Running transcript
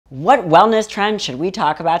What wellness trend should we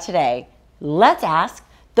talk about today? Let's ask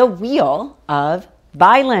the wheel of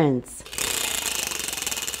violence.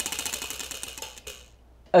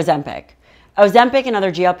 Ozempic. Ozempic and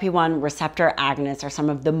other GLP-1 receptor agonists are some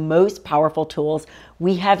of the most powerful tools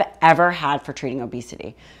we have ever had for treating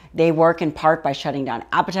obesity. They work in part by shutting down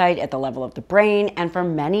appetite at the level of the brain, and for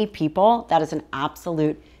many people, that is an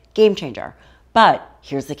absolute game changer. But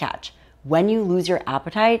here's the catch. When you lose your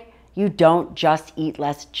appetite, you don't just eat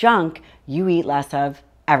less junk, you eat less of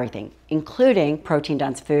everything, including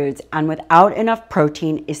protein-dense foods. And without enough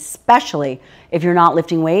protein, especially if you're not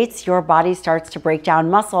lifting weights, your body starts to break down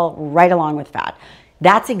muscle right along with fat.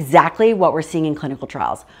 That's exactly what we're seeing in clinical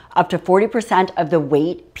trials. Up to 40% of the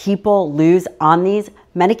weight people lose on these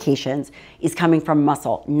medications is coming from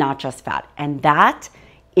muscle, not just fat. And that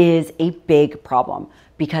is a big problem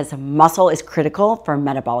because muscle is critical for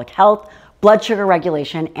metabolic health, blood sugar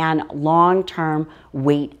regulation, and long-term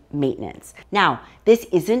weight maintenance. Now, this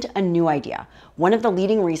isn't a new idea. One of the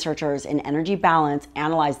leading researchers in energy balance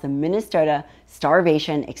analyzed the Minnesota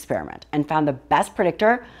Starvation Experiment and found the best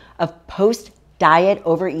predictor of post-diet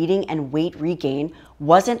overeating and weight regain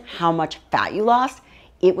wasn't how much fat you lost,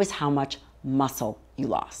 it was how much muscle you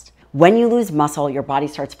lost. When you lose muscle, your body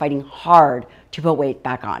starts fighting hard to put weight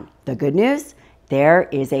back on. The good news, there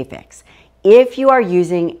is a fix. If you are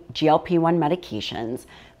using GLP-1 medications,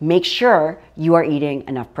 make sure you are eating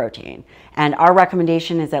enough protein. And our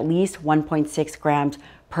recommendation is at least 1.6 grams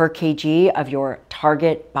per kg of your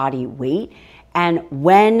target body weight. And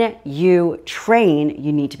when you train,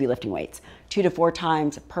 you need to be lifting weights 2 to 4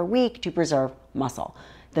 times per week to preserve muscle.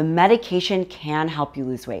 The medication can help you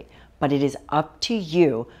lose weight, but it is up to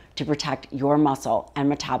you to protect your muscle and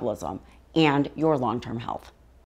metabolism and your long-term health.